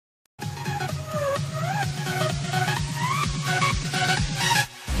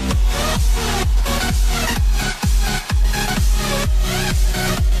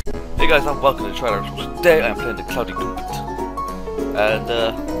guys, and welcome to Tryhards. Today I'm playing the Cloudy Combat, and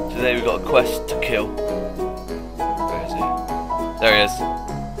today we got a quest to kill. Where is he? There he is.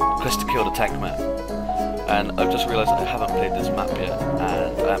 Quest to kill the TankMatt. And I've just realised I haven't played this map yet, and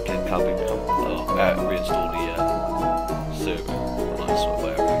I haven't played Cloudy Combat. Reinstall the server,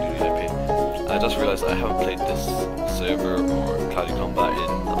 whatever you do the IP. And I just realised I haven't played this server or Cloudy Combat in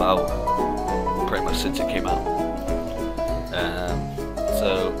about pretty much since it came out.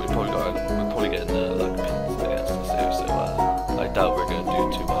 So we're probably getting luck pins against us here, so I doubt we're going to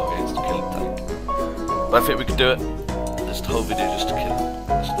do too well against the killing tank. But I think we could do it. This whole video just to kill him.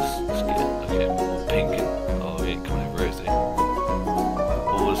 Let's get it. Okay, all pink and oh, he ain't coming over, is he?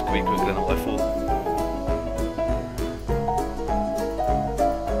 Oh, this could be quicker than what I thought.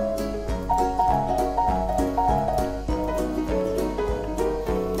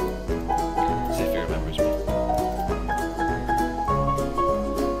 See if he remembers me.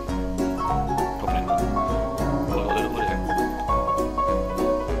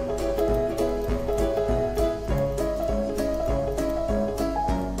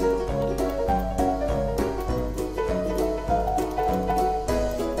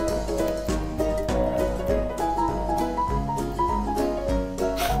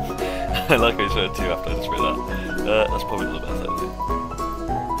 I like how you showed 2 after I just read that. That's probably not the best idea.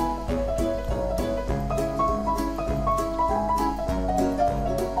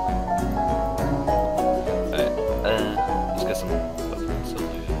 Alright, let's get some weapons.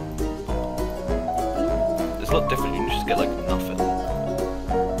 It's a lot different, you can just get like nothing.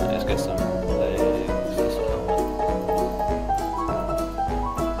 Let's get some legs, that's a helmet.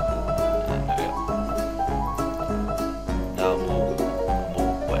 And there we go. Now more.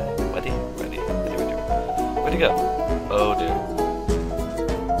 Where'd he go? Oh dear.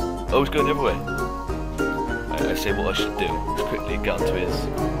 Oh, he's going the other way. I say what I should do is quickly get onto his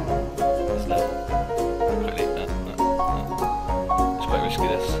level. Quickly, no. It's quite risky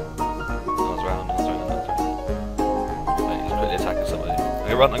this. No one's around. Right, he's quickly attacking somebody. I'm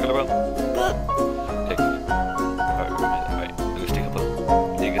gonna run. Okay. Right, I'm gonna stick up on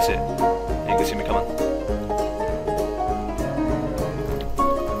him. You can see it. You can see me coming.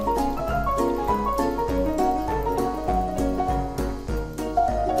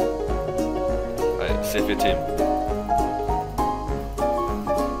 Save your team.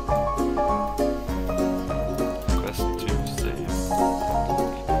 Quest to save.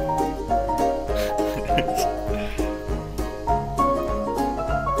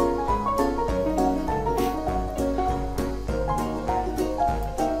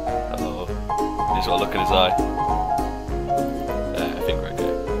 Uh-oh. He's got a look in his eye. I think we're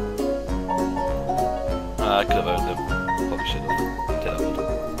okay. I could have owned him. Probably should have. Take that wood.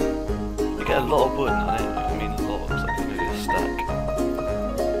 You get a lot of wood on it. I mean, a lot of it's like maybe a stack.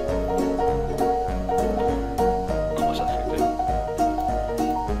 Not much else we can do.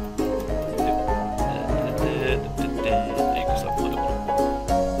 You can stop wood.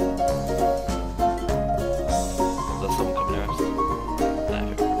 Is that someone coming here? Nah, I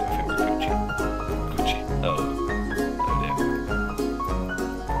think we're Gucci. Oh dear.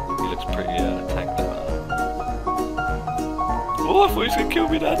 He looks pretty tanked up. Oh, I thought he was going to kill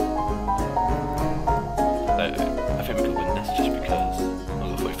me then. I think we can win this just because I'm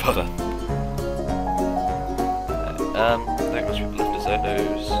not fully fodder. Not much people left us out.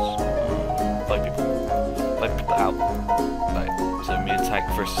 There's 5 people. 5 people out. Right, so me and Tank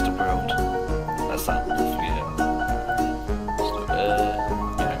versus the world. That's that. Yeah. So,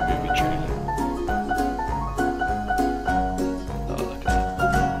 movie trailer. Oh, look at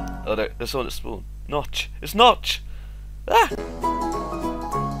that. Oh, there's someone at spawn. Notch! It's Notch! Ah!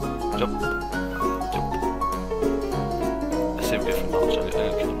 Jump. Let's see if we go for Notch. I'm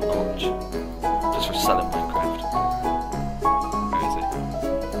gonna kill Notch. Just for selling Minecraft. Where is he?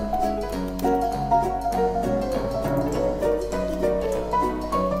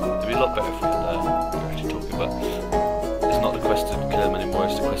 It'd be a lot better if we had we were actually talking about. It's not the quest to kill him anymore,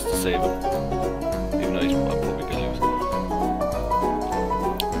 it's the quest to save him. Even though I'm probably gonna lose.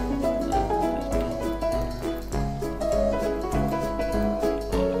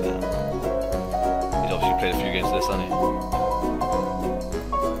 Played a few games of this, hasn't he?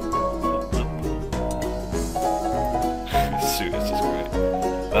 His suit is just great.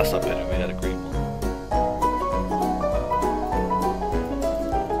 That's not better, we had a green one.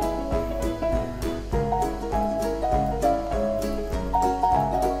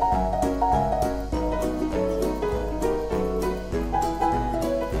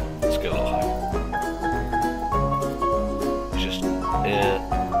 Let's go a lot higher. It's just, oh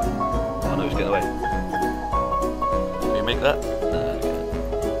no, he's getting away. Can you make that? No, okay.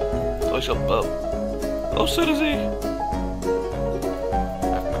 he's got bow. Oh, so does he.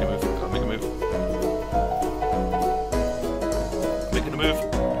 Make a move. Can't make a move. Making a move.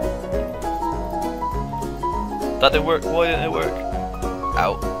 That didn't work. Why didn't it work?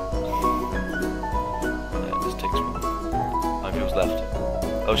 Ow. Yeah, this takes me. How many people's left?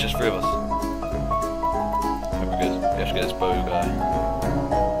 Oh, it's just 3 of us. Okay, we're good. We have to get this bow guy.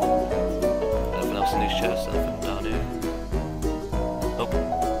 Anything else in these chests? Anything down here? Nope.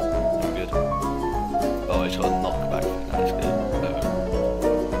 We're good. Oh, he's got a knockback thing. That is good.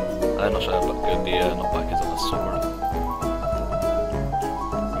 I'm not sure how good the knockback is on the sword.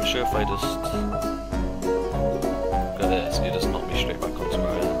 I'm sure if I just go this, you just knock me straight back onto where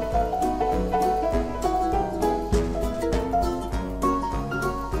I am.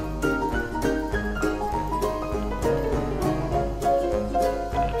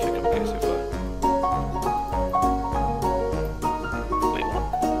 Yeah, I think I'm okay so far. Wait, what?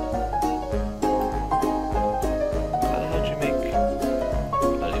 How the hell did you make? I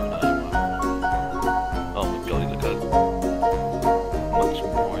don't even know anymore. Oh my god, look at much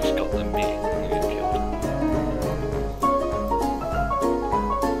more he's got than me. I'm gonna get killed.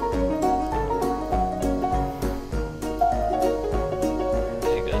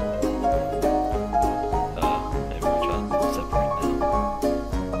 Is he good? Maybe we try and separate now.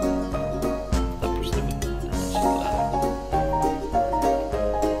 Leper's living. That's just loud.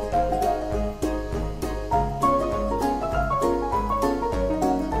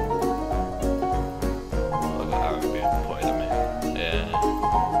 Oh, I got arrow being pointed at me. Yeah.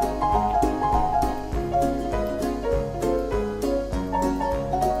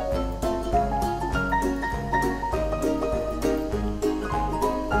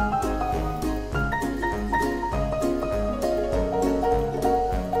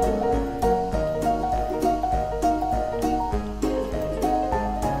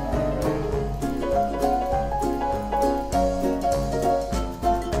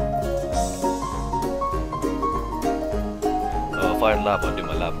 Oh, if I had lava, I'd do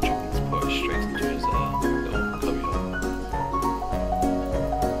my lava trick and just pour it straight into his little cubby hole.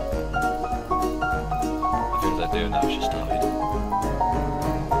 I think what I do now is just hide.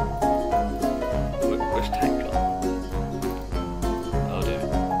 Where's Tank gone? Oh dear.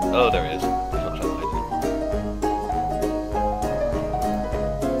 Oh, there he is. He's not trying to hide anymore.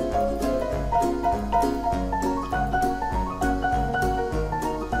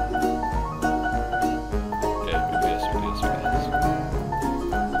 Okay, we do this.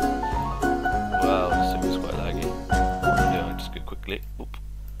 Wow, this thing is quite laggy. Yeah, just go quickly. Oop.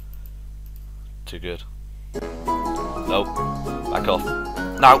 Too good. Nope. Back off.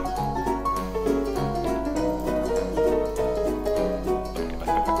 No! Okay,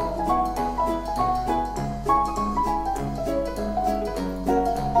 back.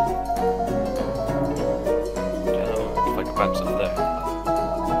 Don't know if I can grab something there.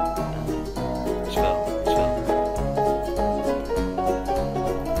 Just fell.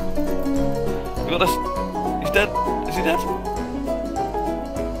 We got this. He's dead. Is he dead?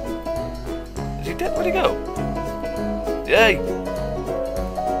 Is he dead? Where'd he go? Yay!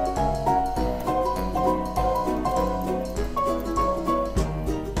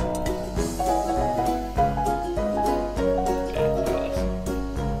 Okay, look at this.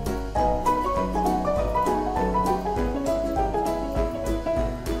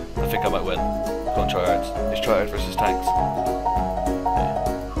 I think I might win. Go on, Tryhards. It's Tryhards versus tanks.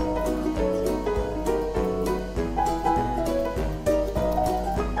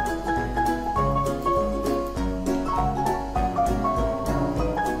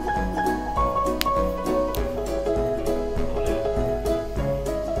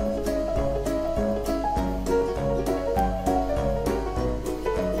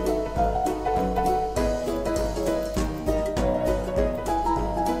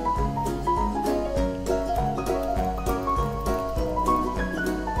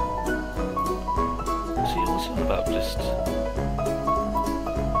 About just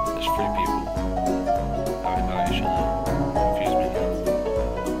there's 3 people. Alright, shut up. Confuse me.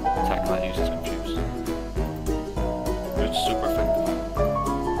 TankMatt uses confuse. It's super effective.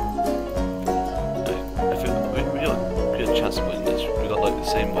 I feel we got a good chance of winning this. We got like the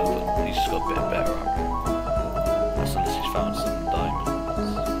same weapon. He's just got a bit better armor. That's unless he's found some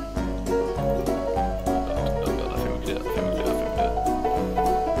diamonds. Oh god, I think we can do it.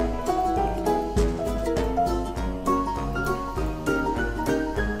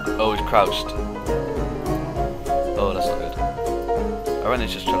 Oh, he's crouched. Oh, that's not good. I reckon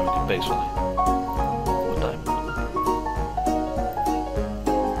he's just trying to make a base for me. What diamond?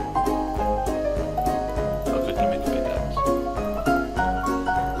 I'll quickly make a pickaxe.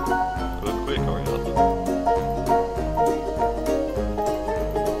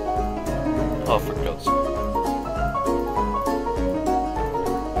 Oh, for God's sake.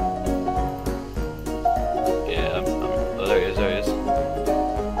 Yeah, oh, there he is, there he is.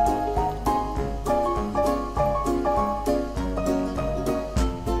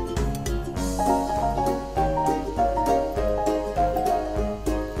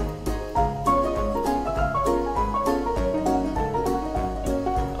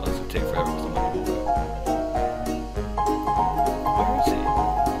 Oh, this will take forever because I'm not over. Where is he?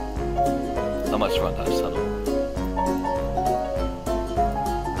 I might just run down his tunnel.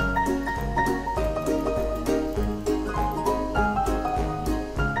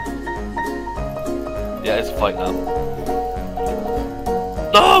 Yeah, it's a fight now.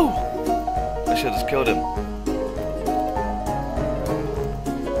 No! I should have just killed him.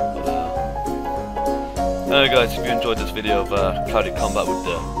 Anyway guys, if you enjoyed this video of cloudy combat with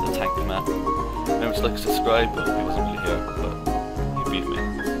the TankMatt, remember to like and subscribe. Well, he wasn't really here, but he beat me.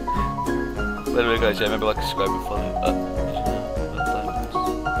 But anyway guys, yeah, remember to like, subscribe and follow.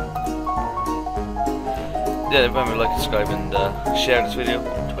 Yeah, remember to like, subscribe and share this video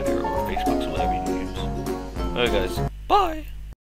on Twitter or Facebook, so whatever you can use. Alright guys, bye!